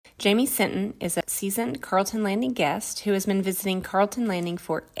Jamie Sinton is a seasoned Carlton Landing guest who has been visiting Carlton Landing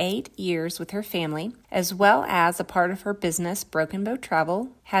for 8 years with her family, as well as a part of her business, Broken Bow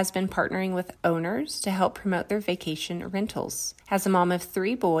Travel, has been partnering with owners to help promote their vacation rentals. As a mom of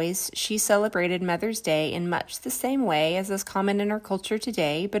 3 boys, she celebrated Mother's Day in much the same way as is common in our culture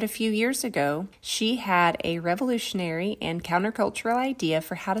today, but a few years ago, she had a revolutionary and countercultural idea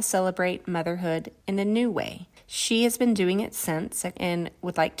for how to celebrate motherhood in a new way. She has been doing it since and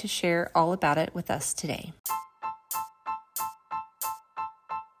would like to share all about it with us today.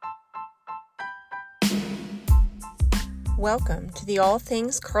 Welcome to the All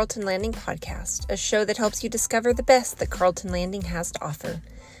Things Carlton Landing podcast, a show that helps you discover the best that Carlton Landing has to offer.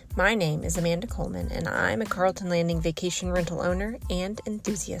 My name is Amanda Coleman, and I'm a Carlton Landing vacation rental owner and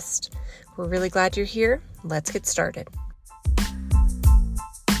enthusiast. We're really glad you're here. Let's get started.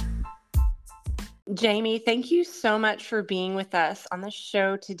 Jamie, thank you so much for being with us on the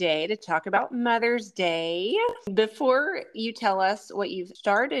show today to talk about Mother's Day. Before you tell us what you've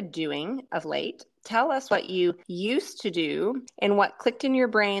started doing of late, tell us what you used to do and what clicked in your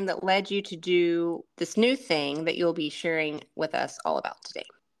brain that led you to do this new thing that you'll be sharing with us all about today.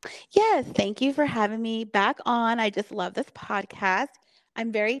 Yes, thank you for having me back on. I just love this podcast.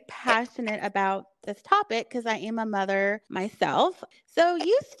 I'm very passionate about this topic because I am a mother myself. So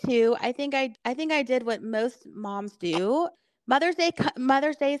I think I did what most moms do. Mother's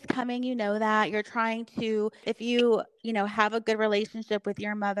Day is coming, you know that. You're trying to, if you have a good relationship with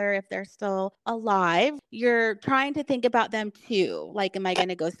your mother, if they're still alive, you're trying to think about them too. Like, am I going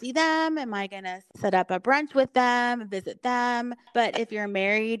to go see them? Am I going to set up a brunch with them, visit them? But if you're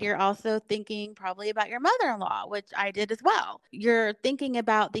married, you're also thinking probably about your mother-in-law, which I did as well. You're thinking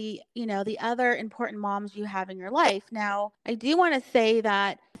about the other important moms you have in your life. Now, I do want to say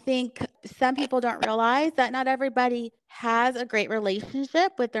that I think some people don't realize that not everybody has a great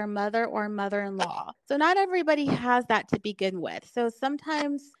relationship with their mother or mother-in-law. So not everybody has that to begin with. So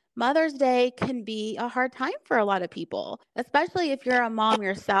sometimes Mother's Day can be a hard time for a lot of people, especially if you're a mom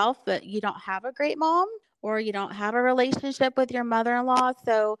yourself, but you don't have a great mom or you don't have a relationship with your mother-in-law.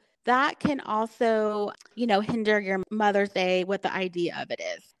 So that can also, hinder your Mother's Day, what the idea of it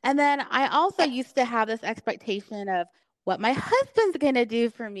is. And then I also used to have this expectation of what my husband's going to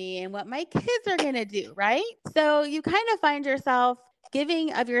do for me and what my kids are going to do, right? So you kind of find yourself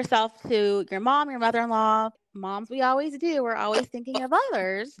giving of yourself to your mom, your mother-in-law. Moms, we always do. We're always thinking of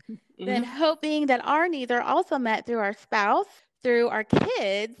others, then hoping that our needs are also met through our spouse, through our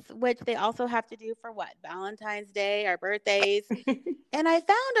kids, which they also have to do for what? Valentine's Day, our birthdays. And I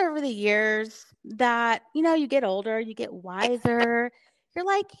found over the years that, you get older, you get wiser. You're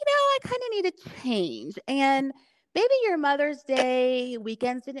like, I kind of need to change. And maybe your Mother's Day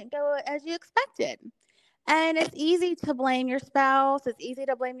weekends didn't go as you expected. And it's easy to blame your spouse. It's easy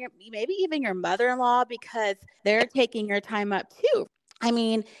to blame maybe even your mother-in-law because they're taking your time up too. I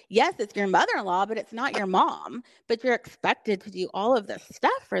mean, yes, it's your mother-in-law, but it's not your mom. But you're expected to do all of this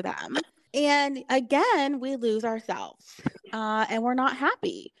stuff for them. And again, we lose ourselves and we're not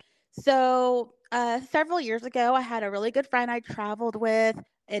happy. So several years ago, I had a really good friend I traveled with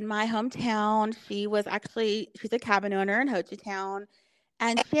in my hometown. She's a cabin owner in Ho Chi Town,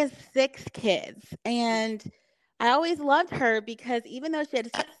 and she has 6 kids. And I always loved her because even though she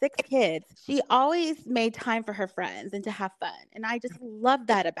had 6 kids, she always made time for her friends and to have fun. And I just love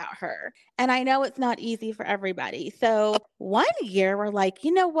that about her. And I know it's not easy for everybody. So one year we're like,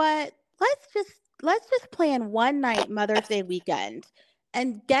 you know what? Let's just plan one night Mother's Day weekend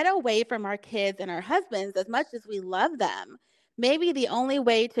and get away from our kids and our husbands as much as we love them. Maybe the only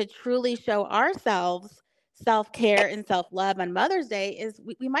way to truly show ourselves self-care and self-love on Mother's Day is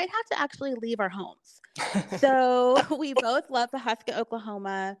we might have to actually leave our homes. So we both love Pahuska,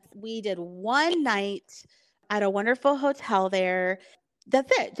 Oklahoma. We did one night at a wonderful hotel there.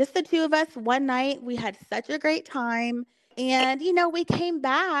 That's it. Just the 2 of us, one night. We had such a great time. And, we came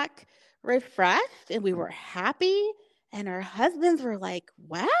back refreshed and we were happy. And our husbands were like,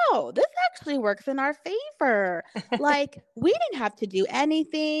 wow, this actually works in our favor. Like, we didn't have to do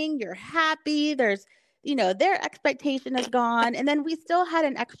anything. You're happy. Their expectation is gone. And then we still had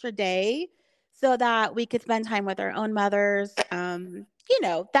an extra day so that we could spend time with our own mothers,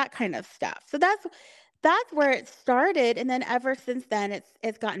 that kind of stuff. So that's where it started. And then ever since then,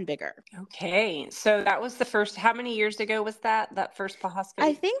 it's gotten bigger. Okay. So that was the first, how many years ago was that first Pahuska?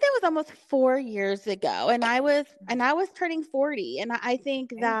 I think that was almost 4 years ago. And I was turning 40. And I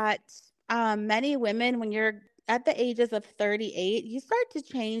think that many women, when you're at the ages of 38, you start to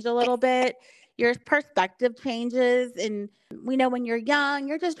change a little bit. Your perspective changes. And we know when you're young,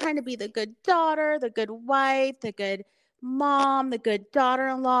 you're just trying to be the good daughter, the good wife, the good mom, the good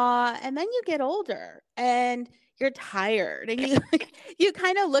daughter-in-law, and then you get older and you're tired and you you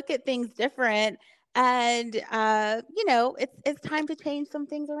kind of look at things different and it's time to change some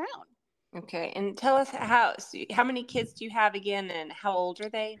things around. Okay. And tell us how many kids do you have again and how old are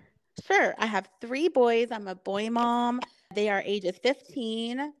they? Sure. I have 3 boys. I'm a boy mom. They are ages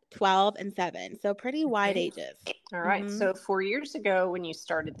 15, 12, and 7. So pretty wide Okay. ages. All right. Mhm. So 4 years ago, when you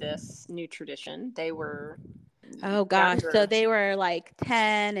started this new tradition, they were Oh gosh. So younger. they were like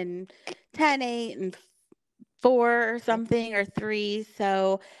 10, 8, and 4 or Okay. something, or 3.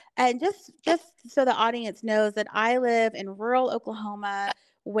 So, and just so the audience knows that I live in rural Oklahoma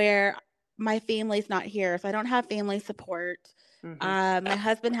where my family's not here. So I don't have family support. Mm-hmm. My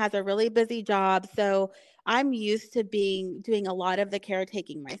husband has a really busy job, so I'm used to being doing a lot of the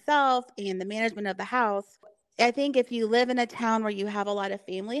caretaking myself and the management of the house. I think if you live in a town where you have a lot of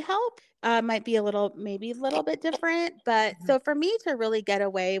family help, might be maybe a little bit different. But so for me to really get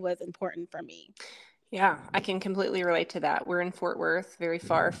away was important for me. Yeah, I can completely relate to that. We're in Fort Worth, very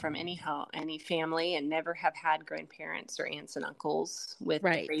far from any family, and never have had grandparents or aunts and uncles with the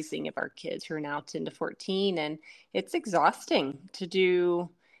Right. raising of our kids who are now 10 to 14. And it's exhausting to do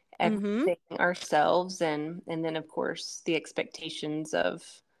Mhm. everything ourselves. And then, of course, the expectations of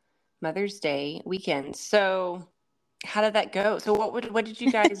Mother's Day weekend. So how did that go? So what did you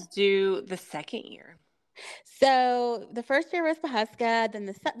guys do the second year? So the first year was Pahuska,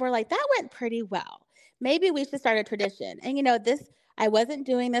 then we're like, that went pretty well. Maybe we should start a tradition. And this, I wasn't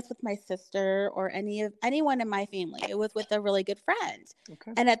doing this with my sister or anyone in my family. It was with a really good friend.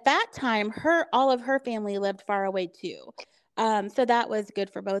 Okay. And at that time, all of her family lived far away too. So that was good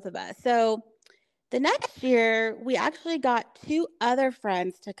for both of us. So the next year, we actually got 2 other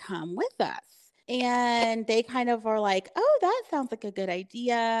friends to come with us. And they kind of were like, oh, that sounds like a good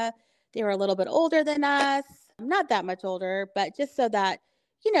idea. They were a little bit older than us, not that much older, but just so that,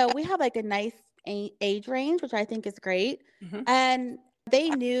 we have like a nice age range, which I think is great. Hmm. And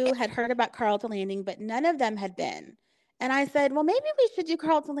had heard about Carlton Landing, but none of them had been. And I said, well, maybe we should do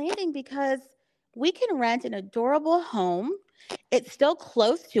Carlton Landing because we can rent an adorable home. It's still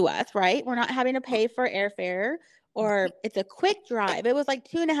close to us, right? We're not having to pay for airfare, or it's a quick drive. It was like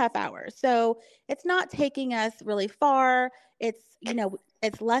 2.5 hours. So it's not taking us really far.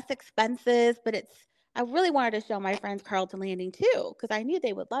 It's less expensive, but I really wanted to show my friends Carlton Landing too, because I knew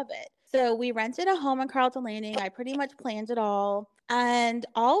they would love it. So we rented a home in Carlton Landing. I pretty much planned it all. And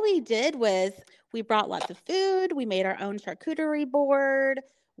all we did was we brought lots of food. We made our own charcuterie board.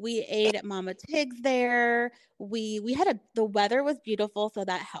 We ate at Mama Tig's there. We had the weather was beautiful, so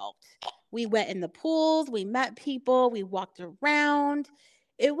that helped. We went in the pools, we met people, we walked around.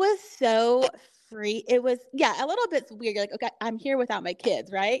 It was so free. It was, yeah, a little bit weird. You're like, okay, I'm here without my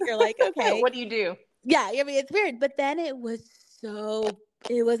kids, right? You're like, okay. What do you do? Yeah, I mean, it's weird, but then it was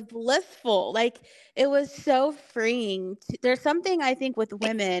blissful. Like, it was so freeing. There's something I think with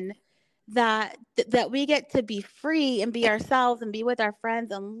women that we get to be free and be ourselves and be with our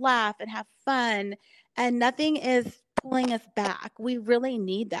friends and laugh and have fun, and nothing is pulling us back. We really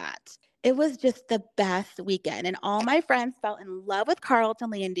need that. It was just the best weekend, and all my friends fell in love with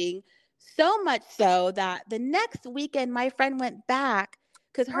Carlton Landing, so much so that the next weekend my friend went back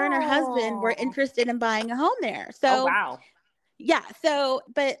because her and her husband were Oh, interested in buying a home there. oh So wow. yeah,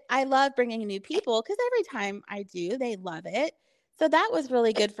 but I love bringing new people because every time I do, they love it. So that was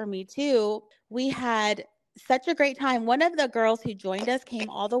really good for me too. We had such a great time. One of the girls who joined us came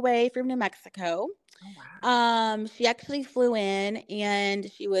all the way from New Mexico. Oh wow. She actually flew in,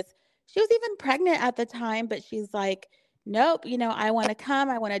 and she was even pregnant at the time, but she's like, "Nope, I want to come.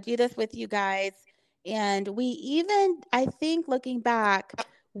 I want to do this with you guys." And I think looking back,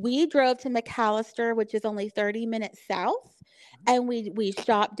 we drove to McAllister, which is only 30 minutes south, and we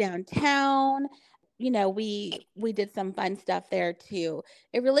shopped downtown. We did some fun stuff there too.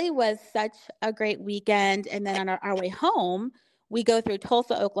 It really was such a great weekend. And then on our way home, we go through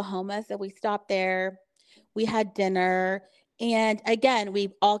Tulsa, Oklahoma. So we stopped there, we had dinner, and again, we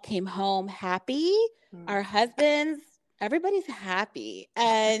all came home happy. Mm. Our husbands, everybody's happy.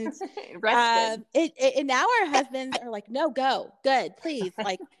 And Rested. and now our husbands are like, no, go, good, please,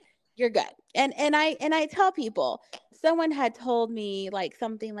 like, you're good. And I tell people, someone had told me like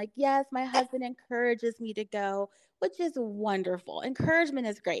something like, yes, my husband encourages me to go, which is wonderful. Encouragement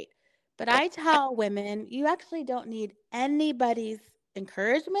is great. But I tell women, you actually don't need anybody's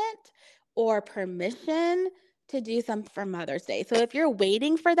encouragement or permission to do something for Mother's Day. So if you're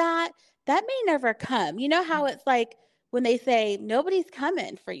waiting for that, that may never come. You know how it's like when they say, nobody's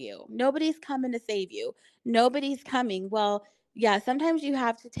coming for you, nobody's coming to save you, nobody's coming. Well, Yeah, sometimes you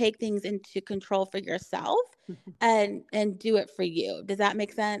have to take things into control for yourself and do it for you. Does that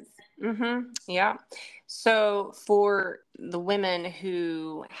make sense? Yeah. So for the women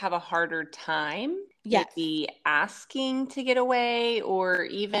who have a harder time, Yes, maybe asking to get away, or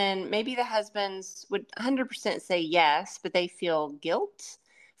even maybe the husbands would 100% say yes, but they feel guilt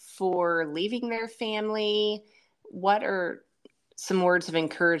for leaving their family. What are some words of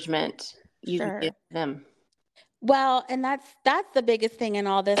encouragement you can give sure. them? Well, and that's the biggest thing in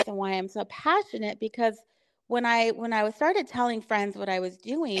all this and why I'm so passionate because when I was started telling friends what I was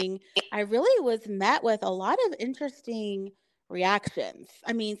doing, I really was met with a lot of interesting reactions.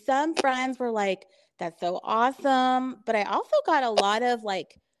 I mean, some friends were like, "That's so awesome," but I also got a lot of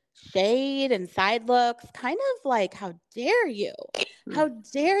like shade and side looks, kind of like, "How dare you? How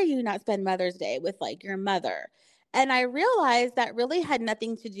dare you not spend Mother's Day with like your mother?" And I realized that really had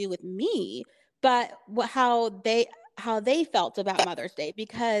nothing to do with me but how they felt about Mother's Day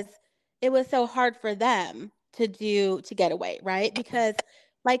because it was so hard for them to get away, right? Because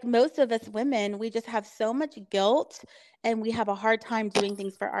like most of us women, we just have so much guilt and we have a hard time doing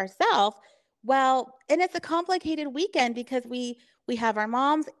things for ourselves. Well, and it's a complicated weekend because we have our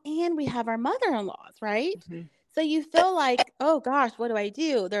moms and we have our mother-in-laws, right? Mhm. So you feel like, "Oh gosh, what do I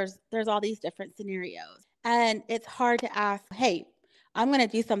do?" There's all these different scenarios. And it's hard to ask, "Hey, I'm going to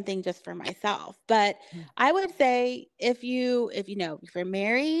do something just for myself." But I would say if you're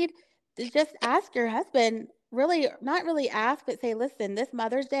married, to just ask your husband, really not really ask, but say, "Listen, this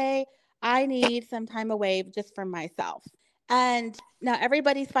Mother's Day, I need some time away just for myself." And now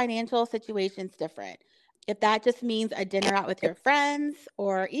everybody's financial situation's different. If that just means a dinner out with your friends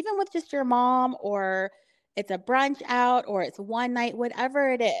or even with just your mom or it's a brunch out or it's one night,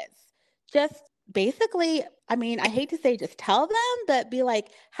 whatever it is, just basically, I mean, I hate to say just tell them, but be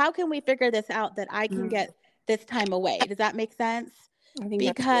like, how can we figure this out that I can Mm, get this time away? Does that make sense? I think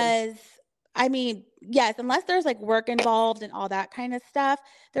that's good. Because, I mean, yes, unless there's like work involved and all that kind of stuff,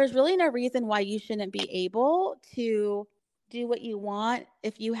 there's really no reason why you shouldn't be able to do what you want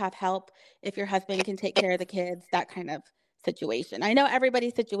if you have help, if your husband can take care of the kids, that kind of situation. I know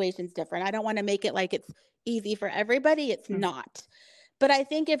everybody's situation's different. I don't want to make it like it's easy for everybody. It's Mm. not. But I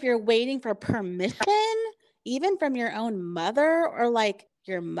think if you're waiting for permission, even from your own mother or like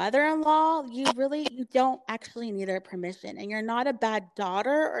your mother-in-law, you don't actually need their permission. And you're not a bad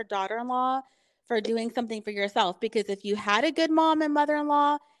daughter or daughter-in-law for doing something for yourself because if you had a good mom and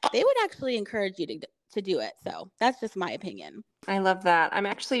mother-in-law, they would actually encourage you to do it. So, that's just my opinion. I love that. I'm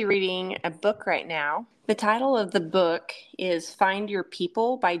actually reading a book right now. The title of the book is Find Your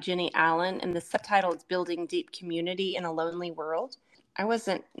People by Jenny Allen, and the subtitle is Building Deep Community in a Lonely World. I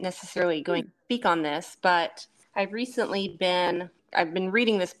wasn't necessarily going to Hmm. speak on this, but I've been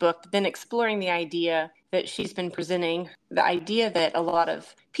reading this book, but then exploring the idea that she's been presenting, the idea that a lot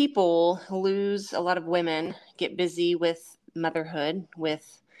of people lose, a lot of women get busy with motherhood,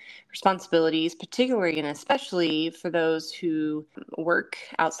 with responsibilities, particularly and especially for those who work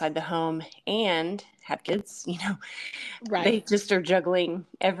outside the home and have kids, they Right. just are juggling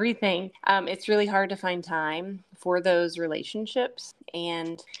everything. It's really hard to find time for those relationships.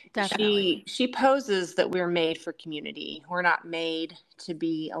 And Definitely. she poses that we're made for community. We're not made to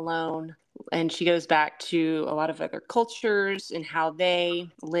be alone. And she goes back to a lot of other cultures and how they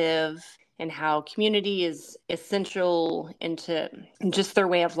live and how community is essential into just their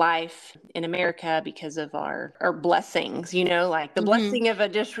way of life in America because of our blessings, like the Hmm. blessing of a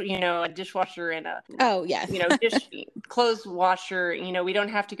dishwasher and a Oh, yes. dish clothes washer. We don't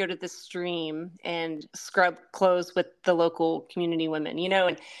have to go to the stream and scrub clothes with the local community women,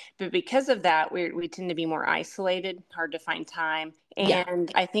 but because of that, we tend to be more isolated, hard to find time. Yeah,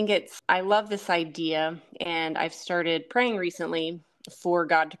 And I love this idea, and I've started praying recently for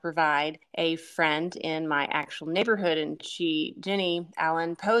God to provide a friend in my actual neighborhood. And Jenny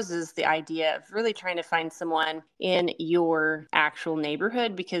Allen, poses the idea of really trying to find someone in your actual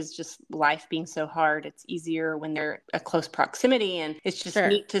neighborhood because just life being so hard, it's easier when they're a close proximity. And it's just sure.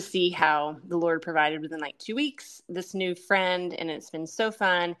 neat to see how the Lord provided within like 2 weeks this new friend. And it's been so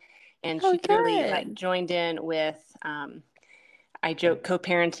fun. And Oh, she really like good. joined in with, I joke,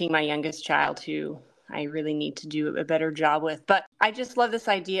 co-parenting my youngest child who I really need to do a better job with. But I just love this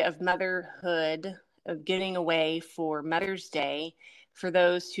idea of motherhood, of getting away for Mother's Day for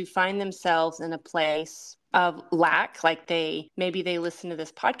those who find themselves in a place of lack. Like maybe they listen to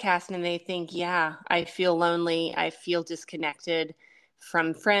this podcast and they think, yeah, I feel lonely. I feel disconnected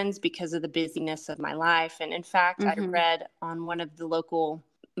from friends because of the busyness of my life. And in fact, I Hmm. read on one of the local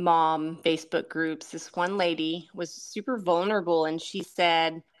mom Facebook groups, this one lady was super vulnerable, and she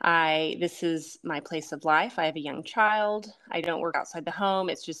said, this is my place of life. I have a young child. I don't work outside the home.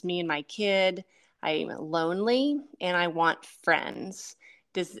 It's just me and my kid. I'm lonely and I want friends.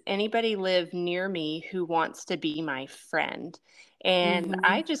 Does anybody live near me who wants to be my friend? And Mm-hmm.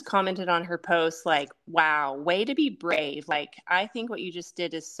 I just commented on her post like, wow, way to be brave. Like, I think what you just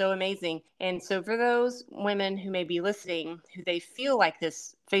did is so amazing. And so for those women who may be listening, who they feel like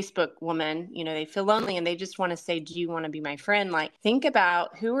this Facebook woman, they feel lonely and they just want to say, do you want to be my friend? Like, think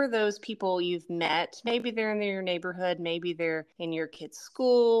about who are those people you've met? Maybe they're in your neighborhood, maybe they're in your kid's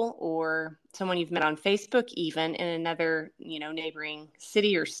school, or someone you've met on Facebook, even in another, neighboring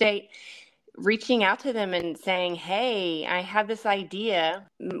city or state. Reaching out to them and saying, hey, I have this idea,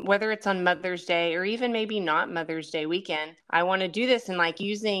 whether it's on Mother's Day or even maybe not Mother's Day weekend, I want to do this, and like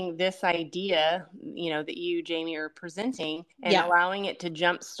using this idea, that you, Jamie, are presenting, and Yeah. allowing it to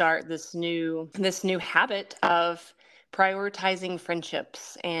jumpstart this new habit of prioritizing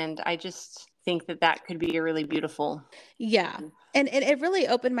friendships. And I just think that could be a really beautiful. Yeah. And it really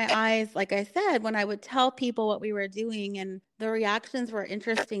opened my eyes, like I said, when I would tell people what we were doing and the reactions were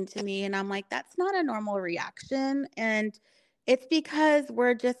interesting to me. And I'm like, that's not a normal reaction. And it's because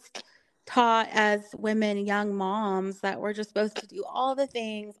we're just taught as women, young moms, that we're just supposed to do all the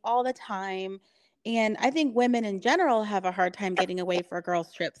things all the time. And I think women in general have a hard time getting away for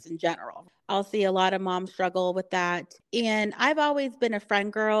girls' trips in general. I'll see a lot of moms struggle with that. And I've always been a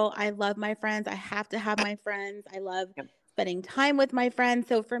friend girl. I love my friends. I have to have my friends. I love spending time with my friends.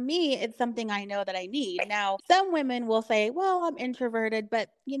 So for me, it's something I know that I need. Now, some women will say, well, I'm introverted, but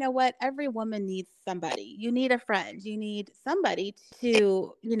you know what? Every woman needs somebody. You need a friend. You need somebody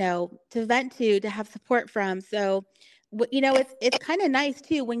to, to vent to have support from. So it's kind of nice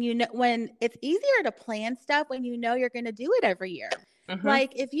too when when it's easier to plan stuff when you're going to do it every year. Mm-hmm.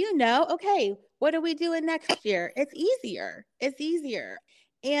 Like if okay, what are we doing next year? It's easier. It's easier.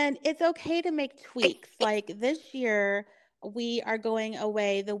 And it's okay to make tweaks. Like this year, we are going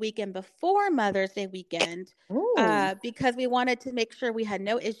away the weekend before Mother's Day weekend because we wanted to make sure we had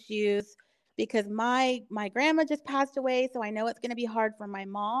no issues because my grandma just passed away, so I know it's going to be hard for my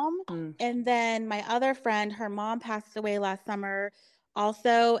mom. And then my other friend, her mom passed away last summer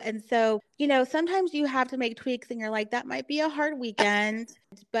also. And so, sometimes you have to make tweaks and you're like, that might be a hard weekend,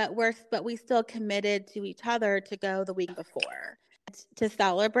 but we still committed to each other to go the week before to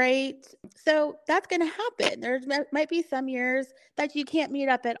celebrate. So that's going to happen. There might be some years that you can't meet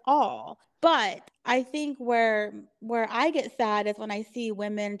up at all. But I think where I get sad is when I see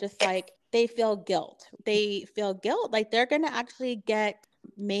women just like they feel guilt. They feel guilt like they're going to actually get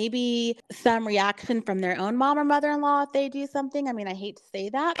maybe some reaction from their own mom or mother-in-law if they do something. I mean, I hate to say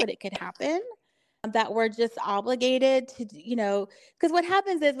that, but it could happen. That we're just obligated to, because what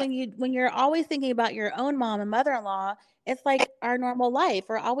happens is when you're always thinking about your own mom and mother-in-law, it's like our normal life.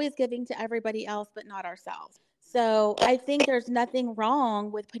 We're always giving to everybody else, but not ourselves. So I think there's nothing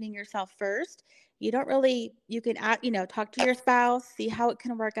wrong with putting yourself first. You don't really, you can, talk to your spouse, see how it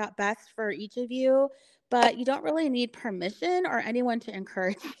can work out best for each of you, but you don't really need permission or anyone to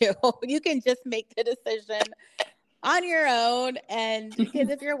encourage you. You can just make the decision on your own. And because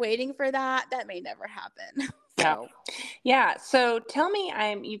if you're waiting for that may never happen. Yeah. So tell me,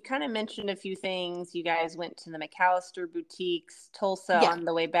 you've kind of mentioned a few things. You guys went to the McAllister boutiques, Tulsa on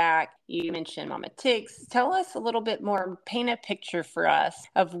the way back. You mentioned Mama Tiggs. Tell us a little bit more, paint a picture for us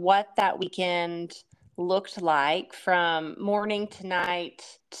of what that weekend looked like from morning to night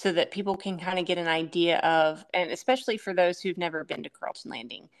so that people can kind of get an idea of, and especially for those who've never been to Carlton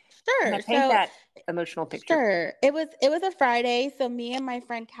Landing. Sure. Paint that emotional picture. Sure. It was a Friday. So me and my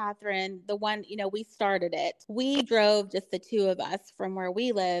friend Catherine, the one, we started it. We drove just the two of us from where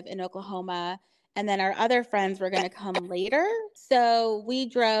we live in Oklahoma. And then our other friends were going to come later. So we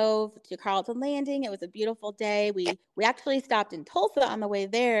drove to Carlton Landing. It was a beautiful day. We actually stopped in Tulsa on the way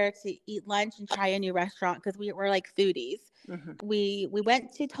there to eat lunch and try a new restaurant because we were like foodies. Mm-hmm. We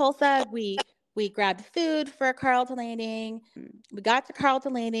went to Tulsa. We grabbed food for Carlton Landing. We got to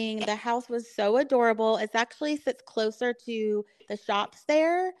Carlton Landing. The house was so adorable. It actually sits closer to the shops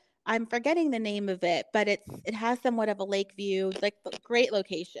there. I'm forgetting the name of it, but it has somewhat of a lake view. It's like a great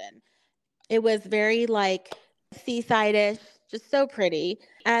location. It was very like seaside-ish, just so pretty.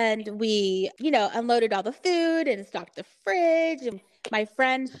 And we, unloaded all the food and stocked the fridge. And my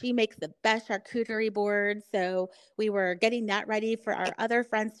friend, she makes the best charcuterie board. So we were getting that ready for our other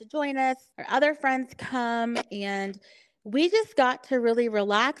friends to join us. Our other friends come and we just got to really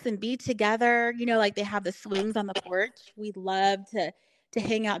relax and be together. Like they have the swings on the porch. We love to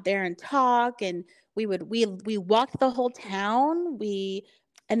hang out there and talk. And we walked the whole town.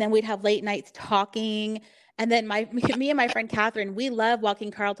 and then we'd have late nights talking. And then me and my friend Catherine, we love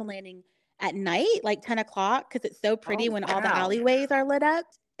walking Carlton Landing at night, like 10 o'clock, because it's so pretty Oh, when all the wow. alleyways are lit up.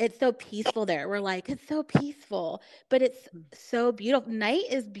 It's so peaceful there. We're like, it's so peaceful, but it's so beautiful. Night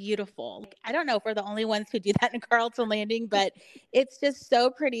is beautiful. Like, I don't know if we're the only ones who do that in Carlton Landing, but it's just so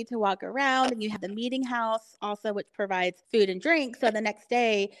pretty to walk around. And you have the meeting house also, which provides food and drink. So the next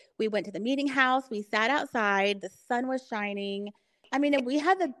day we went to the meeting house. We sat outside. The sun was shining. I mean, and we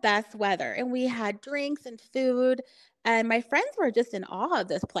had the best weather, and we had drinks and food. And my friends were just in awe of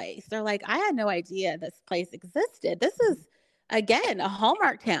this place. They're like, I had no idea this place existed. This is, again, a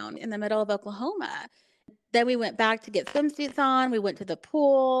Hallmark town in the middle of Oklahoma. Then we went back to get swimsuits on. We went to the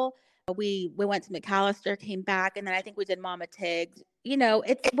pool. We went to McAllister, came back, and then I think we did Mama Tiggs. You know,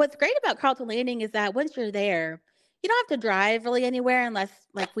 it's what's great about Carlton Landing is that once you're there, you don't have to drive really anywhere unless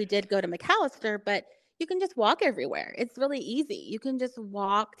like we did go to McAllister, but you can just walk everywhere. It's really easy. You can just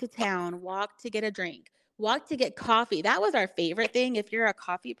walk to town, walk to get a drink, walk to get coffee. That was our favorite thing. If you're a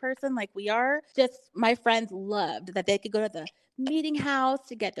coffee person like we are, just my friends loved that they could go to the meeting house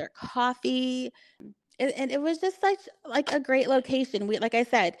to get their coffee. And it was just such like a great location. We, like I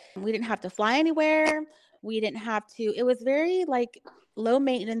said, we didn't have to fly anywhere. We didn't have to, it was very like low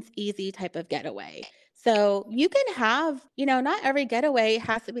maintenance, easy type of getaway. So you can have, you know, not every getaway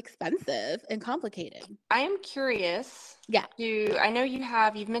has to be expensive and complicated. I am curious. Yeah. I know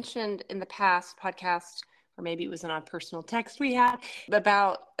you've mentioned in the past podcast, or maybe it was in a personal text we had,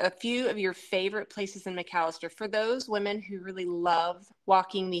 about a few of your favorite places in McAllister. For those women who really love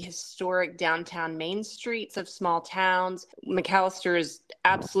walking the historic downtown main streets of small towns, McAllister is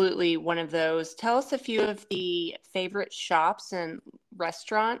absolutely one of those. Tell us a few of the favorite shops and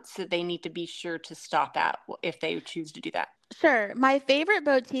restaurants that they need to be sure to stop at if they choose to do that. Sure. My favorite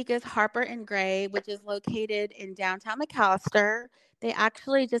boutique is Harper and Gray, which is located in downtown McAllister. They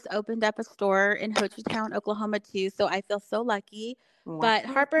actually just opened up a store in Hochatown, Oklahoma, too. So I feel so lucky. Wow. But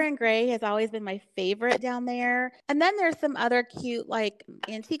Harper and Gray has always been my favorite down there. And then there's some other cute, like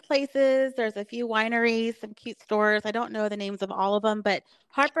antique places. There's a few wineries, some cute stores. I don't know the names of all of them, but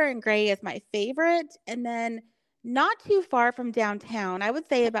Harper and Gray is my favorite. And then not too far from downtown, I would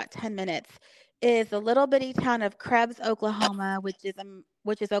say about 10 minutes, is the little bitty town of Krebs, Oklahoma, which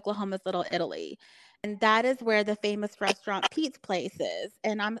is Oklahoma's Little Italy. And that is where the famous restaurant Pete's Place is.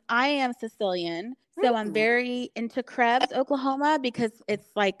 And I am Sicilian, so I'm very into Krebs, Oklahoma, because it's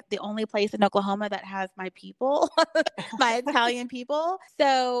like the only place in Oklahoma that has my people, my Italian people.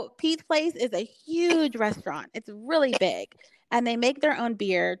 So Pete's Place is a huge restaurant. It's really big. And they make their own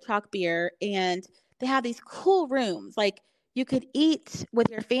beer, chalk beer, and they have these cool rooms. Like you could eat with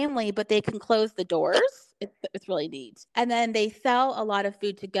your family, but they can close the doors. It's really neat. And then they sell a lot of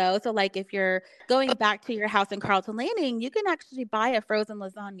food to go. So like if you're going back to your house in Carlton Landing, you can actually buy a frozen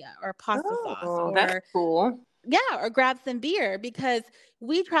lasagna or pasta sauce. Or that's cool. Yeah, or grab some beer, because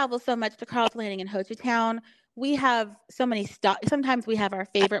we travel so much to Carlton Landing and Hochatown. We have so many stops. Sometimes we have our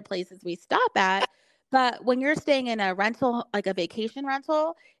favorite places we stop at. But when you're staying in a rental, like a vacation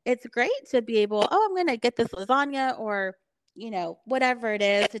rental, it's great to be able, oh, I'm going to get this lasagna or, you know, whatever it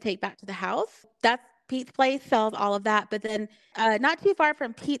is to take back to the house. That's Pete's Place sells all of that. But then not too far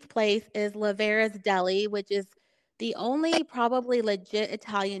from Pete's Place is Lavera's Deli, which is the only probably legit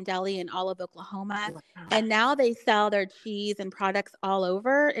Italian deli in all of Oklahoma. Wow. And now they sell their cheese and products all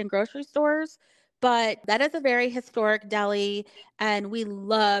over in grocery stores. But that is a very historic deli, and we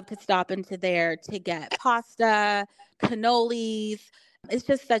love to stop into there to get pasta, cannolis. It's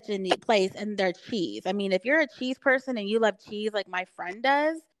just such a neat place, and their cheese. I mean, if you're a cheese person and you love cheese like my friend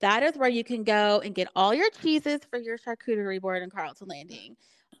does, that is where you can go and get all your cheeses for your charcuterie board in Carlton Landing.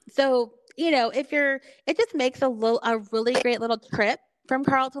 So, you know, it just makes a really great little trip from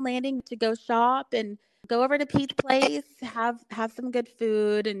Carlton Landing to go shop and go over to Pete's Place, have some good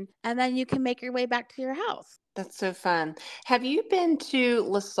food, and then you can make your way back to your house. That's so fun. Have you been to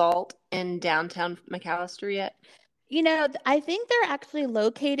La Salle in downtown McAllister yet? You know, I think they're actually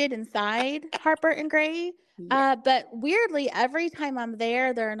located inside Harper and Gray. Yeah. But weirdly, every time I'm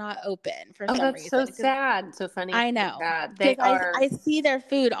there, they're not open for some that's reason. so sad. So funny. I know. Sad. Because I see their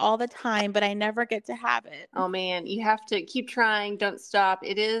food all the time, but I never get to have it. Oh man, you have to keep trying. Don't stop.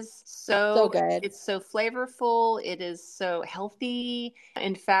 It is So good. It's so flavorful. It is so healthy.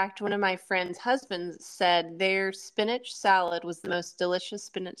 In fact, one of my friend's husbands said their spinach salad was the most delicious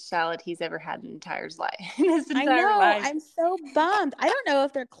spinach salad he's ever had in his life. I know. I'm so bummed. I don't know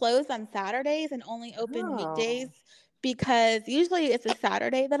if they're closed on Saturdays and only open weekdays, because usually it's a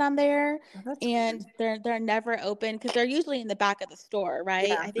Saturday that I'm there, and they're never open because they're usually in the back of the store, right?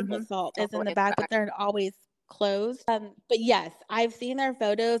 Yeah. I think La Salle is in the back, but they're always closed. But yes, I've seen their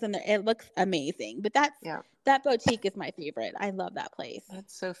photos and it looks amazing. But Yeah. that boutique is my favorite. I love that place.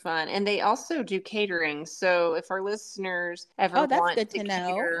 That's so fun. And they also do catering. So if our listeners Oh, ever that's want good to to know.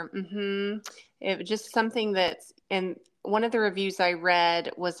 cater, it just something that's, and one of the reviews I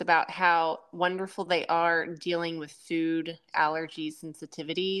read was about how wonderful they are dealing with food allergies,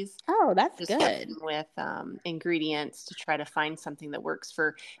 sensitivities, Oh, that's just good. working with ingredients to try to find something that works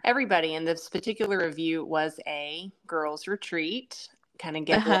for everybody. And this particular review was a girls' retreat kind of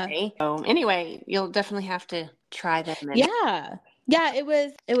Uh-huh. getaway. So anyway, you'll definitely have to try them. And Yeah. Yeah, it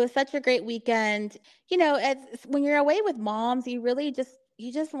was such a great weekend. It's when you're away with moms, you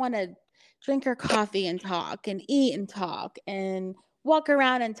just want to drink your coffee and talk and eat and talk and walk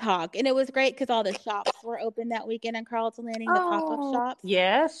around and talk. And it was great because all the shops were open that weekend in Carlton Landing, the pop-up oh, shops.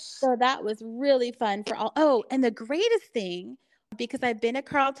 yes. So that was really fun for all. Oh, and the greatest thing, because I've been at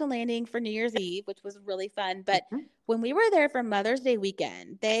Carlton Landing for New Year's Eve, which was really fun. But Mhm. when we were there for Mother's Day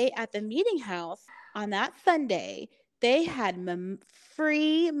weekend, they at the meeting house on that Sunday, they had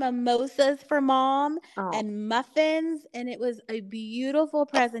free mimosas for mom Oh, and muffins, and it was a beautiful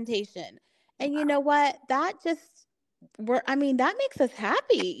presentation. And you know what? That makes us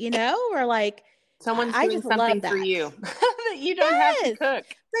happy. We're like, someone's I doing just something love for that. you that you don't have to Yes. cook.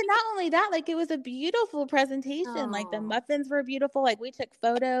 But not only that, like it was a beautiful presentation. Like the Oh, muffins were beautiful. Like we took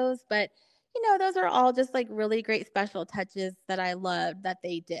photos, but those are all just like really great special touches that I loved that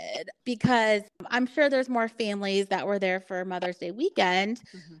they did because I'm sure there's more families that were there for Mother's Day weekend,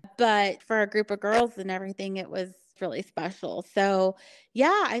 mhm. but for a group of girls and everything, it was really special. So,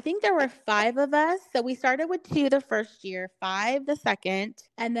 yeah, I think there were five of us. So we started with two the first year, five the second.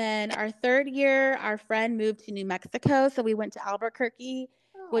 And then our third year, our friend moved to New Mexico. So we went to Albuquerque,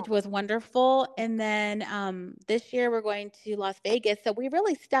 which Oh, was wonderful. And then this year we're going to Las Vegas. So we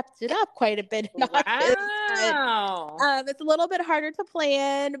really stepped it up quite a bit in August. But wow. it's a little bit harder to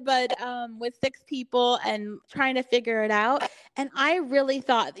plan, but with six people and trying to figure it out. And I really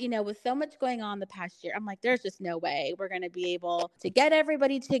thought, with so much going on the past year, I'm like, there's just no way we're going to be able to get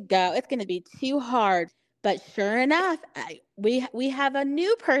everybody to go. It's going to be too hard. But sure enough, we have a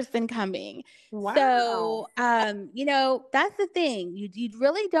new person coming. Wow. So, that's the thing. You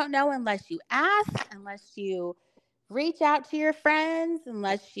really don't know unless you ask, unless you reach out to your friends,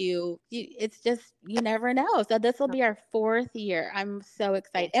 unless it's just you never know. So this will be our fourth year. I'm so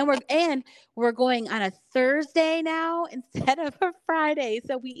excited. And we're going on a Thursday now instead of a Friday.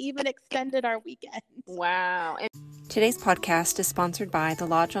 So we even extended our weekend. Wow. Today's podcast is sponsored by The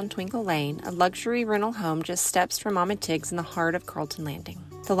Lodge on Twinkle Lane, a luxury rental home just steps from Mama Tiggs in the heart of Carlton Landing.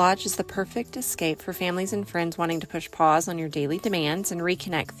 The Lodge is the perfect escape for families and friends wanting to push pause on your daily demands and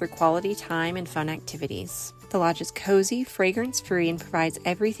reconnect through quality time and fun activities. The Lodge is cozy, fragrance-free, and provides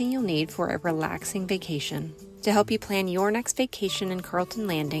everything you'll need for a relaxing vacation. To help you plan your next vacation in Carlton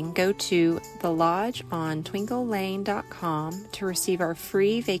Landing, go to thelodgeontwinklelane.com to receive our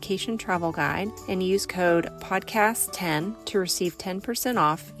free vacation travel guide and use code PODCAST10 to receive 10%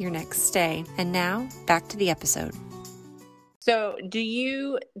 off your next stay. And now, back to the episode. So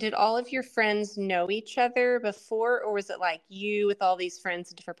did all of your friends know each other before, or was it like you with all these friends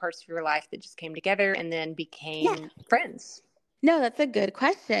in different parts of your life that just came together and then Yeah. became friends? No, that's a good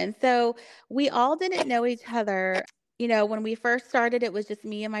question. So we all didn't know each other. When we first started, it was just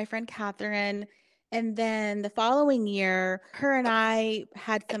me and my friend Catherine. And then the following year, her and I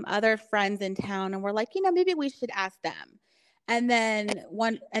had some other friends in town, and we're like, maybe we should ask them. And then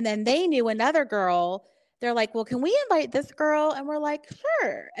they knew another girl. They're like, well, can we invite this girl? And we're like,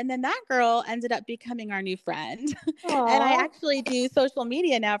 sure. And then that girl ended up becoming our new friend. And I Aw, actually do social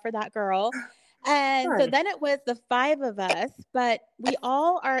media now for that girl. And so fun. then it was the five of us, but we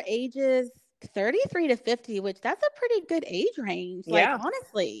all are ages 33 to 50, which that's a pretty good age range, like Yeah.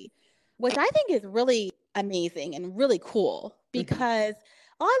 honestly, which I think is really amazing and really cool Mhm. because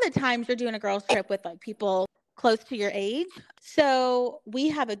a lot of the times you're doing a girls trip with like people close to your age. So we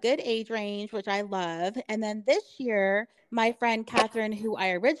have a good age range, which I love. And then this year, my friend Catherine, who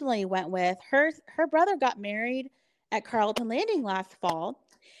I originally went with, her brother got married at Carlton Landing last fall.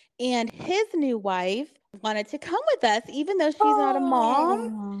 And his new wife wanted to come with us, even though she's not a mom.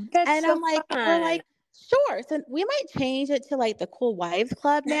 Oh, that's And so we're fun. like, sure. So we might change it to like the Cool Wives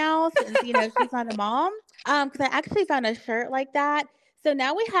Club now, since she's not a mom. Because I actually found a shirt like that. So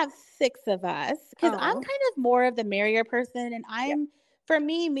now we have six of us. Because I'm Oh, kind of more of the merrier person, and yeah. for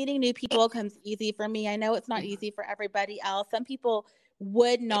me, meeting new people comes easy for me. I know it's not Mhm. easy for everybody else. Some people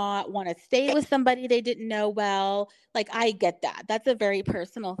would not want to stay with somebody they didn't know well. Like, I get that. That's a very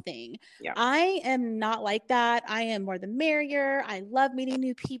personal thing. Yeah. I am not like that. I am more the merrier. I love meeting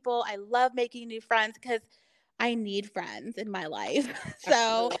new people. I love making new friends because I need friends in my life.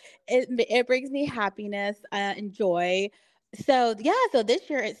 So Absolutely. it brings me happiness and joy. So yeah, so this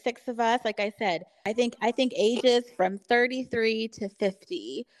year it's 6 of us. Like I said, I think ages from 33 to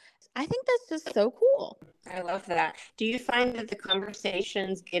 50. I think that's just so cool. I love that. Do you find that the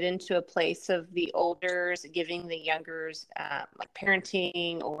conversations get into a place of the olders giving the youngers like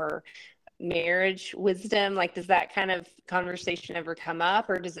parenting or marriage wisdom? Like, does that kind of conversation ever come up,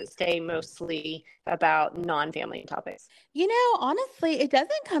 or does it stay mostly about non-family topics? Honestly, it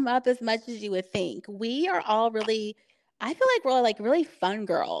doesn't come up as much as you would think. We are all really, I feel like we're like really fun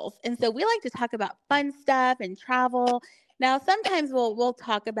girls. And so we like to talk about fun stuff and travel. Now, sometimes we'll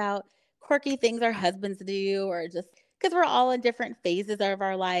talk about quirky things our husbands do or just because we're all in different phases of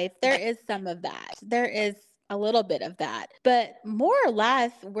our life. There is some of that. There is a little bit of that. But more or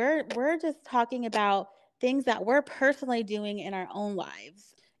less, we're just talking about things that we're personally doing in our own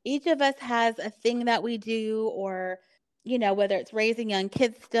lives. Each of us has a thing that we do or whether it's raising young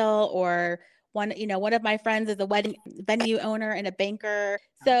kids still or one of my friends is a wedding venue owner and a banker.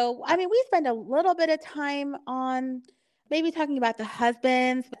 So, I mean, we spend a little bit of time on maybe talking about the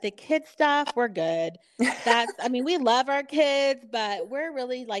husbands, but the kid stuff, we're good. I mean, we love our kids, but we're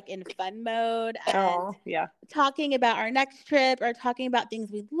really like in fun mode and Oh, yeah. talking about our next trip or talking about things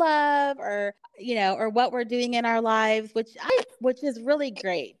we love or what we're doing in our lives, which is really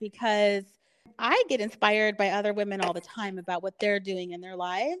great because I get inspired by other women all the time about what they're doing in their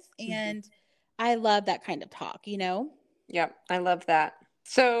lives. Mm-hmm. And I love that kind of talk. Yep, I love that.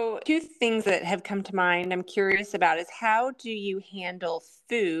 So, two things that have come to mind I'm curious about is how do you handle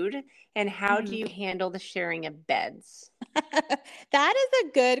food and how do Mhm. you handle the sharing of beds? That is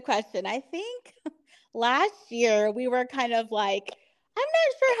a good question. I think last year we were kind of like, I'm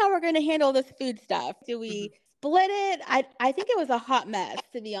not sure how we're going to handle this food stuff. Do Hmm. we split it? I think it was a hot mess,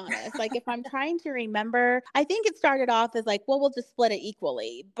 to be honest. Like, if I'm trying to remember, I think it started off as like, well, we'll just split it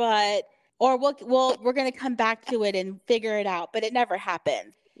equally, or we're going to come back to it and figure it out, but it never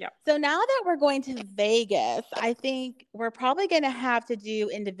happened. Yep. So now that we're going to Vegas, I think we're probably going to have to do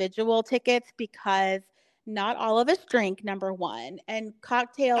individual tickets because not all of us drink, number one, and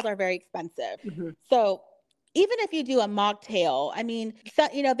cocktails are very expensive. Hmm. So even if you do a mocktail, I mean,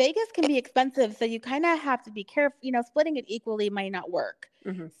 Vegas can be expensive, so you kind of have to be careful. Splitting it equally might not work.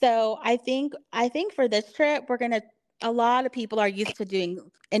 Hmm. So I think for this trip, a lot of people are used to doing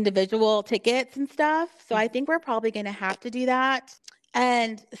individual tickets and stuff. So I think we're probably gonna have to do that.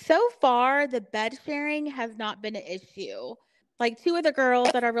 And so far, the bed sharing has not been an issue. Like two of the girls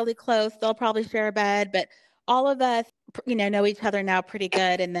that are really close, they'll probably share a bed, but all of us, know each other now pretty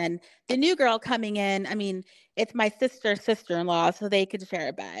good. And then the new girl coming in, I mean, it's my sister-in-law, so they could share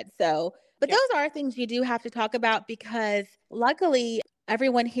a bed. So, but Yep. those are things you do have to talk about because luckily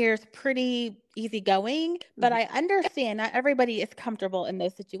everyone here is pretty easygoing, but Hmm. I understand not everybody is comfortable in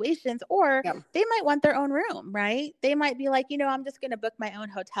those situations, or Yep. they might want their own room, right? They might be like, I'm just going to book my own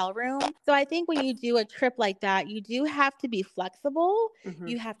hotel room. So I think when you do a trip like that, you do have to be flexible, Hmm.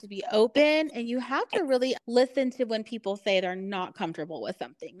 you have to be open, and you have to really listen to when people say they're not comfortable with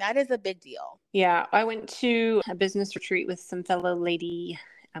something. That is a big deal. Yeah, I went to a business retreat with some fellow lady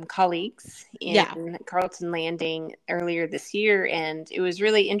colleagues Yeah. in Carlton Landing earlier this year, and it was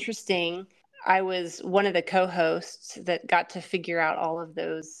really interesting. I was one of the co-hosts that got to figure out all of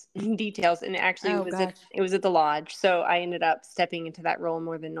those details, and actually, Oh gosh. it was at the lodge. So I ended up stepping into that role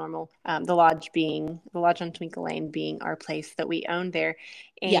more than normal. The lodge on Twinkle Lane being our place that we owned there,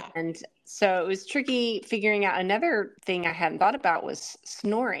 Yeah. and so it was tricky figuring out. Another thing I hadn't thought about was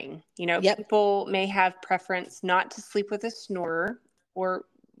snoring. Yep. People may have preference not to sleep with a snorer or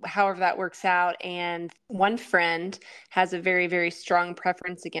however that works out. And one friend has a very, very strong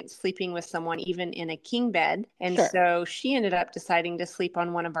preference against sleeping with someone, even in a king bed. And Sure. so she ended up deciding to sleep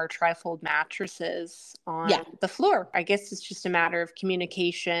on one of our trifold mattresses on Yeah. the floor. I guess it's just a matter of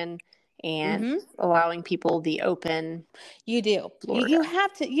communication and Mhm. allowing people the open You do. You floor to. you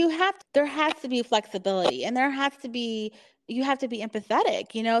have to there has to be flexibility and you have to be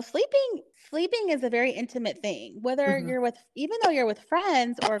empathetic. Sleeping is a very intimate thing. Whether Mhm. you're with even though you're with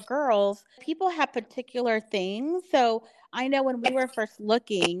friends or girls, people have particular things. So I know when we were first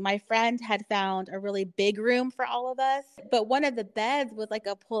looking, my friend had found a really big room for all of us, but one of the beds was like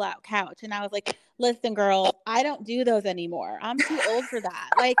a pull-out couch. And I was like, listen, girls, I don't do those anymore. I'm too old for that.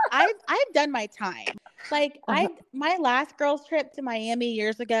 Like I've done my time. Like Uh-huh. my last girls trip to Miami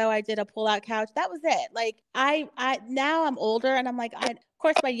years ago, I did a pull-out couch. That was it. Like I now I'm older and I'm like, of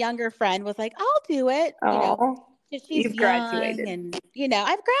course my younger friend was like, I'll do it. Oh. because she's You've young graduated. and,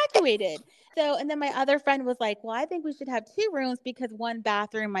 I've graduated. So, and then my other friend was like, well, I think we should have two rooms because one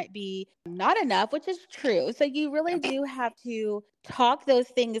bathroom might be not enough, which is true. So you really Yeah. do have to talk those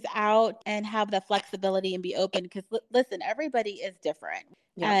things out and have the flexibility and be open because listen, everybody is different.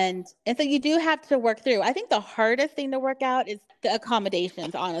 Yeah. And so you do have to work through. I think the hardest thing to work out is the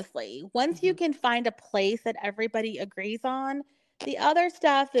accommodations, honestly. Once you can find a place that everybody agrees on, the other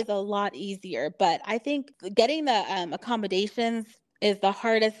stuff is a lot easier, but I think getting the accommodations is the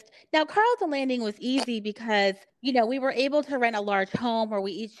hardest. Now, Carlton Landing was easy because, we were able to rent a large home where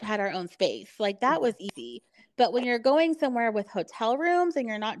we each had our own space. Like that was easy. But when you're going somewhere with hotel rooms and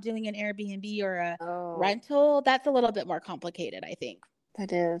you're not doing an Airbnb or a Oh, rental, that's a little bit more complicated, I think.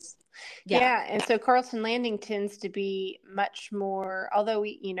 that is. Yeah. Yeah, and so Carlton Landing tends to be much more, although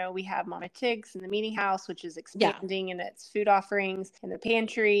we have Mama Tiggs in the meeting house, which is Yeah. expanding in its food offerings, and the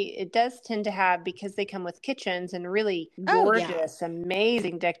pantry, it does tend to have, because they come with kitchens and really Oh, yeah. gorgeous,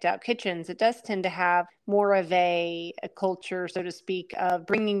 amazing decked out kitchens, it does tend to have more of a culture, so to speak, of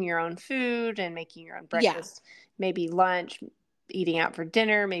bringing your own food and making your own Yeah. breakfast, maybe lunch, eating out for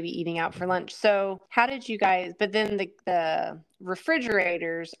dinner, maybe eating out for lunch. So how did you guys, but then the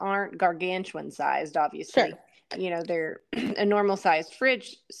refrigerators aren't gargantuan sized, obviously. Sure. They're a normal sized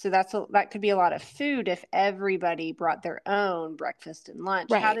fridge. So that could be a lot of food if everybody brought their own breakfast and lunch.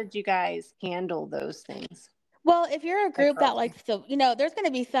 How Right. did you guys handle those things Well, if you're a at group that Carlton? likes to, there's going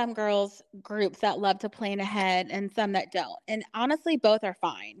to be some girls groups that love to plan ahead and some that don't. And honestly, both are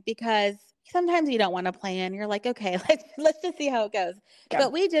fine because sometimes you don't want to plan. You're like, okay, let's just see how it goes. Yeah.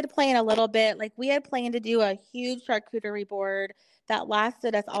 But we did plan a little bit. Like we had planned to do a huge charcuterie board that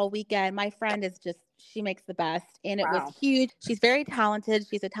lasted us all weekend. My friend is just she makes the best and it was Wow. huge. She's very talented.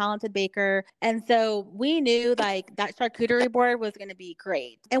 She's a talented baker. And so we knew like that charcuterie board was going to be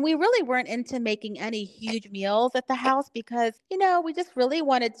great. And we really weren't into making any huge meals at the house because, we just really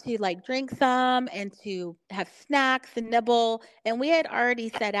wanted to like drink some and to have snacks and nibble. And we had already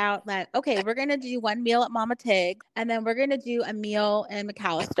set out that, okay, we're going to do one meal at Mama Tig and then we're going to do a meal in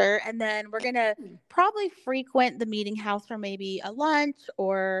McAllister. And then we're going to probably frequent the meeting house for maybe a lunch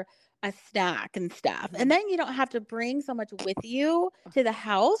or a snack and stuff. And then you don't have to bring so much with you to the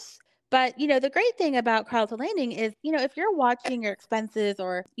house. But, the great thing about Carlton Landing is, if you're watching your expenses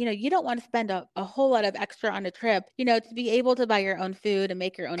or, you don't want to spend a whole lot of extra on a trip, to be able to buy your own food and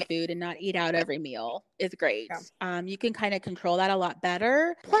make your own food and not eat out every meal is great. Yeah. You can kind of control that a lot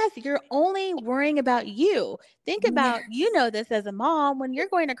better. Plus, you're only worrying about you. Think about, this as a mom, when you're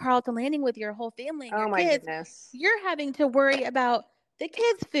going to Carlton Landing with your whole family and Oh your my kids, goodness. you're having to worry about the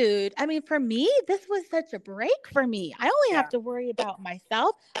kids' food. I mean, for me, this was such a break for me. I only have Yeah. to worry about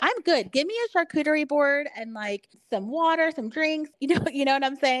myself. I'm good. Give me a charcuterie board and like some water, some drinks. You know what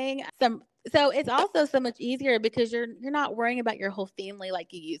I'm saying? So it's also so much easier because you're not worrying about your whole family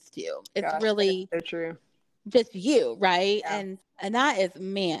like you used to. It's Gosh, that is really so true. just you, right? Yeah. And that is,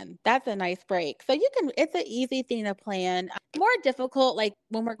 man, that's a nice break. So it's an easy thing to plan. More difficult, like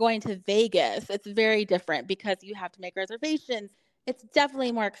when we're going to Vegas, it's very different because you have to make reservations. It's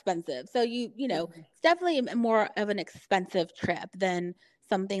definitely more expensive. So it's definitely more of an expensive trip than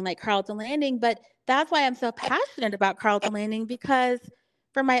something like Carlton Landing. But that's why I'm so passionate about Carlton Landing because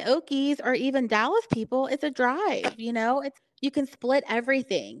for my Okies or even Dallas people, it's a drive, you can split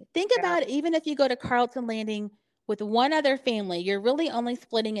everything. Think Yeah. about it, even if you go to Carlton Landing with one other family, you're really only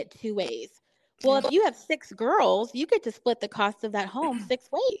splitting it two ways. Well, if you have six girls, you get to split the cost of that home six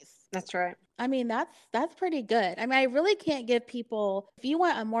ways. That's right. I mean, that's pretty good. I mean, I really can't give people if you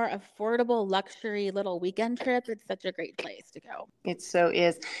want a more affordable luxury little weekend trip, it's such a great place to go. It so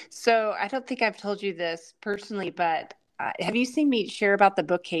is. So I don't think I've told you this personally, but have you seen me share about the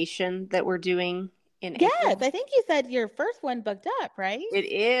bookcation that we're doing in Yes, April? I think you said your first one booked up, right? It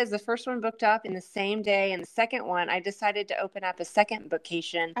is the first one booked up in the same day, and the second one, I decided to open up a second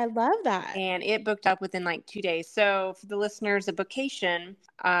bookcation, I love that. and it booked up within like 2 days. So for the listeners, a bookcation,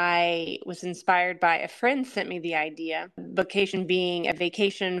 I was inspired by a friend sent me the idea. Bookcation being a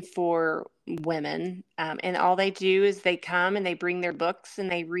vacation for women, and all they do is they come and they bring their books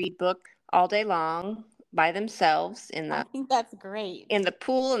and they read book all day long by themselves I think that's great. in the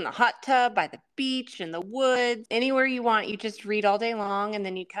pool, in the hot tub, by the beach, in the woods, anywhere you want. You just read all day long, and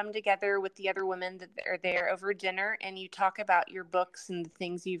then you come together with the other women that are there over dinner, and you talk about your books and the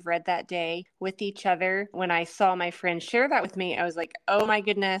things you've read that day with each other. When I saw my friend share that with me, I was like, oh my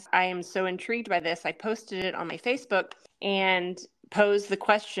goodness, I am so intrigued by this. I posted it on my Facebook and posed the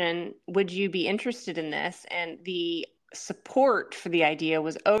question, would you be interested in this? And the support for the idea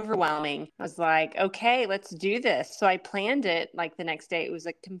was overwhelming. I was like, okay, let's do this. So I planned it like the next day. It was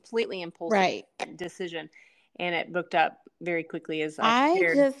a completely impulsive Right. decision. and it booked up very quickly as I I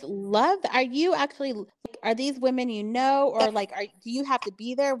prepared. just love that. Are you actually, like, are these women you know, or like, do you have to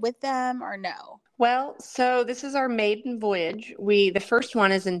be there with them or no? Well, so this is our maiden voyage. The first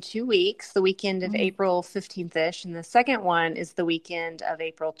one is in 2 weeks, the weekend of Mm. April 15th-ish, and the second one is the weekend of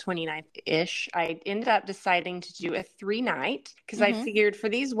April 29th-ish. I ended up deciding to do a 3-night because I Mm-hmm. figured for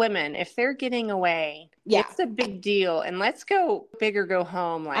these women, if they're getting away, Yeah, it's a big deal. And let's go big or go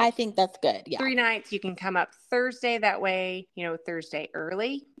home. Like I think that's good. Yeah. 3 nights, you can come up Thursday that way, Thursday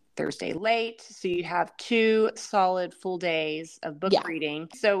early, Thursday late. So you have 2 solid full days of book Yeah. reading.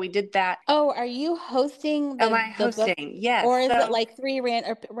 So we did that. Oh, are you hosting Am I the book, hosting? Yes. or is it So like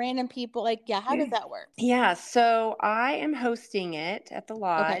random people? Like, yeah, how does that work? yeah, so I am hosting it at the Okay.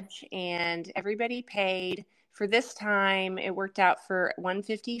 lodge, and everybody paid for this time. It worked out for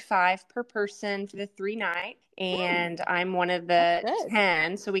 155 per person for the 3 night, Hmm, and I'm one of that's the good.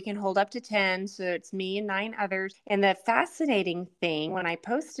 10, so we can hold up to 10. So it's me and 9 others. And the fascinating thing, when I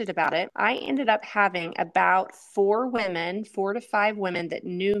posted about it, I ended up having about 4 women, 4 to 5 women that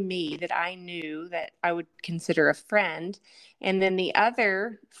knew me, that I knew that I would consider a friend. And then the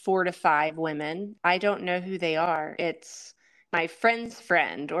other 4 to 5 women, I don't know who they are. It's my friend's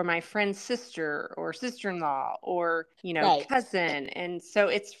friend or my friend's sister or sister-in-law or, Right. cousin. And so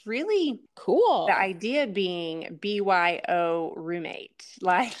it's really the Cool. idea being BYO roommate.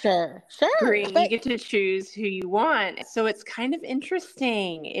 Like Sure. Sure. you But get to choose who you want. So it's kind of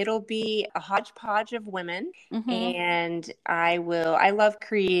interesting. It'll be a hodgepodge of women. mm-hmm. And I love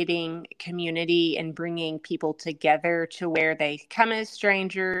creating community and bringing people together to where they come as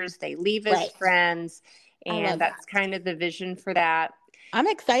strangers, they leave as Right. friends. I And love that. that's kind of the vision for that. I'm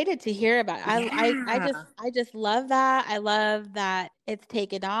excited to hear about it. Yeah. I just love that. I love that it's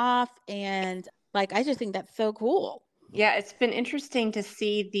taken off, and like I just think that's so cool. Yeah, it's been interesting to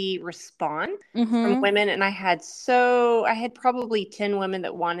see the response from Mm-hmm. women. And I had probably 10 women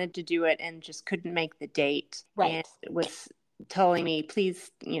that wanted to do it and just couldn't make the date. And Right. it was telling me,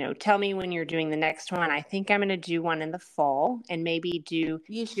 please, tell me when you're doing the next one. I think I'm going to do one in the fall and maybe do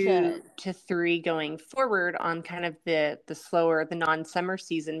You two should. to three going forward on kind of the slower, the non-summer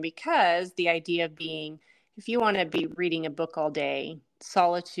season, because the idea being, if you want to be reading a book all day,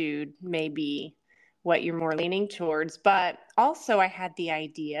 solitude may be what you're more leaning towards. But also, I had the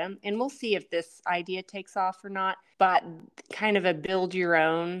idea, and we'll see if this idea takes off or not, but kind of a build your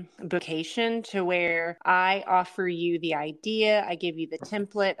own vocation, to where I offer you the idea, I give you the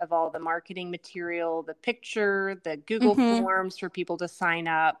template of all the marketing material, the picture, the Google Mm-hmm. forms for people to sign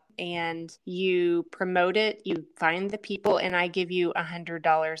up, and you promote it, you find the people, and I give you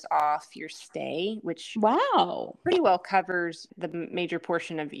 $100 off your stay, which Wow. pretty well covers the major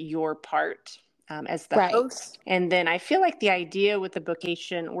portion of your part as the Right. host. And then I feel like the idea with the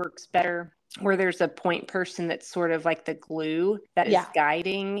vocation works better where there's a point person that's sort of like the glue that is Yeah.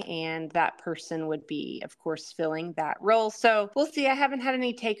 guiding, and that person would be, of course, filling that role. So we'll see. I haven't had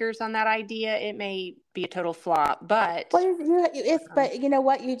any takers on that idea. It may be a total flop, but Well, but you know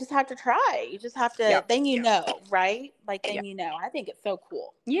what? You just have to try. You just have to, yeah. then you know, right? Like, Yeah. then you know. I think it's so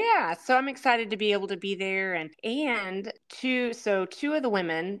cool. Yeah, so I'm excited to be able to be there, and two of the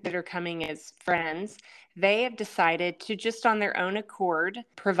women that are coming as friends, they have decided to just on their own accord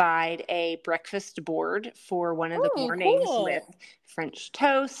provide a breakfast board for one of the Oh, mornings with cool. French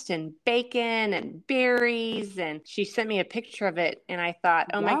toast and bacon and berries, and she sent me a picture of it, and I thought,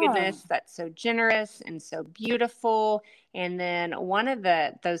 "Oh my Yum. goodness, that's so generous and so beautiful." And then one of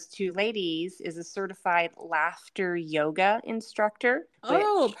those two ladies is a certified laughter yoga instructor,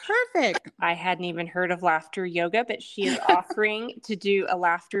 Oh, which perfect. I hadn't even heard of laughter yoga, but she is offering to do a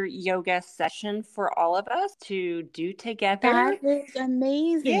laughter yoga session for all of us to do together. That is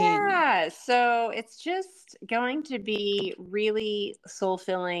amazing. Yeah, so it's just going to be really soul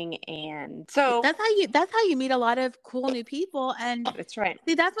filling. And so That's how you meet a lot of cool new people. And that's right.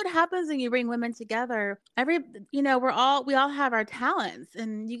 see, that's what happens when you bring women together. We all have our talents,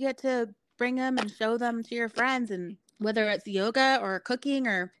 and you get to bring them and show them to your friends. And whether it's yoga or cooking,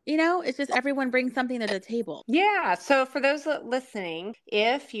 or, it's just everyone brings something to the table. Yeah. So for those listening,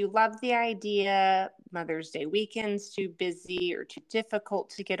 if you love the idea, Mother's Day weekend's too busy or too difficult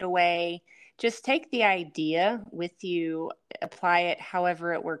to get away, just take the idea with you, apply it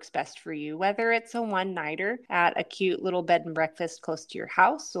however it works best for you, whether it's a one-nighter at a cute little bed and breakfast close to your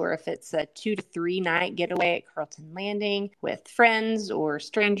house, or if it's a 2 to 3 night getaway at Carlton Landing with friends or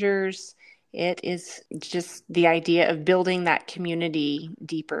strangers. It is just the idea of building that community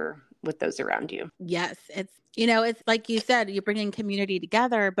deeper with those around you. Yes, it's like you said, you're bringing community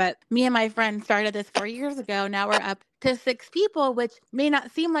together. But me and my friend started this 4 years ago. Now we're up to 6 people, which may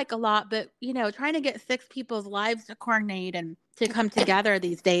not seem like a lot, but trying to get 6 people's lives to coordinate and to come together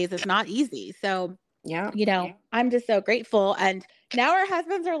these days is not easy. So, Yeah. I'm just so grateful. And now our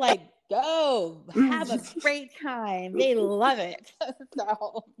husbands are like, go have a great time. They love it.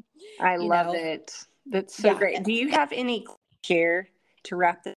 So, I love it. That's so great. Do you have any share to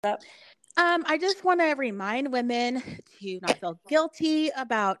wrap this up? I just want to remind women to not feel guilty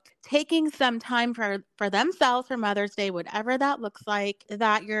about taking some time for themselves for Mother's Day, whatever that looks like,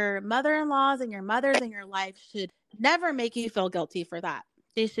 that your mother-in-laws and your mothers in your life should never make you feel guilty for that.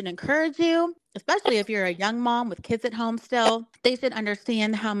 They should encourage you, especially if you're a young mom with kids at home still. They should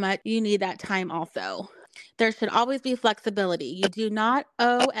understand how much you need that time also. There should always be flexibility. You do not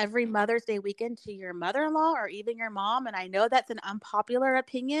owe every Mother's Day weekend to your mother-in-law or even your mom. And I know that's an unpopular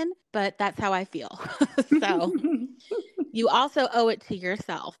opinion, but that's how I feel. So you also owe it to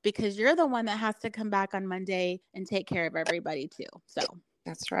yourself because you're the one that has to come back on Monday and take care of everybody too. So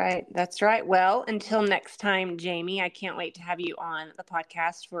that's right. That's right. Well, until next time, Jamie, I can't wait to have you on the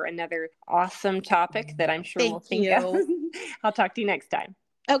podcast for another awesome topic that I'm sure we'll think of. I'll talk to you next time.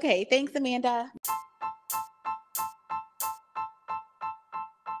 Okay. Thanks, Amanda.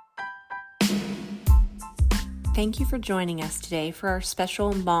 Thank you for joining us today for our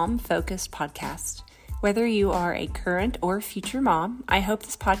special mom-focused podcast. Whether you are a current or future mom, I hope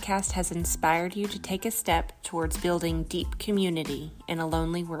this podcast has inspired you to take a step towards building deep community in a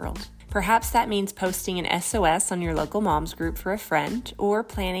lonely world. Perhaps that means posting an SOS on your local moms group for a friend or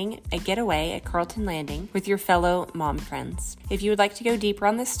planning a getaway at Carlton Landing with your fellow mom friends. If you would like to go deeper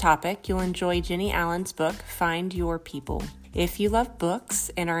on this topic, you'll enjoy Jenny Allen's book, Find Your People. If you love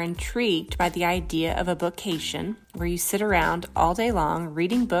books and are intrigued by the idea of a bookcation, where you sit around all day long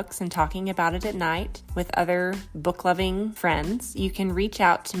reading books and talking about it at night with other book-loving friends, you can reach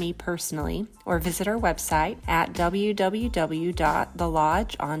out to me personally or visit our website at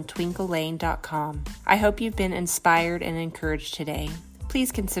www.thelodgeontwinklelane.com. I hope you've been inspired and encouraged today.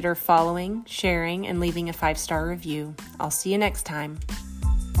 Please consider following, sharing, and leaving a 5-star review. I'll see you next time.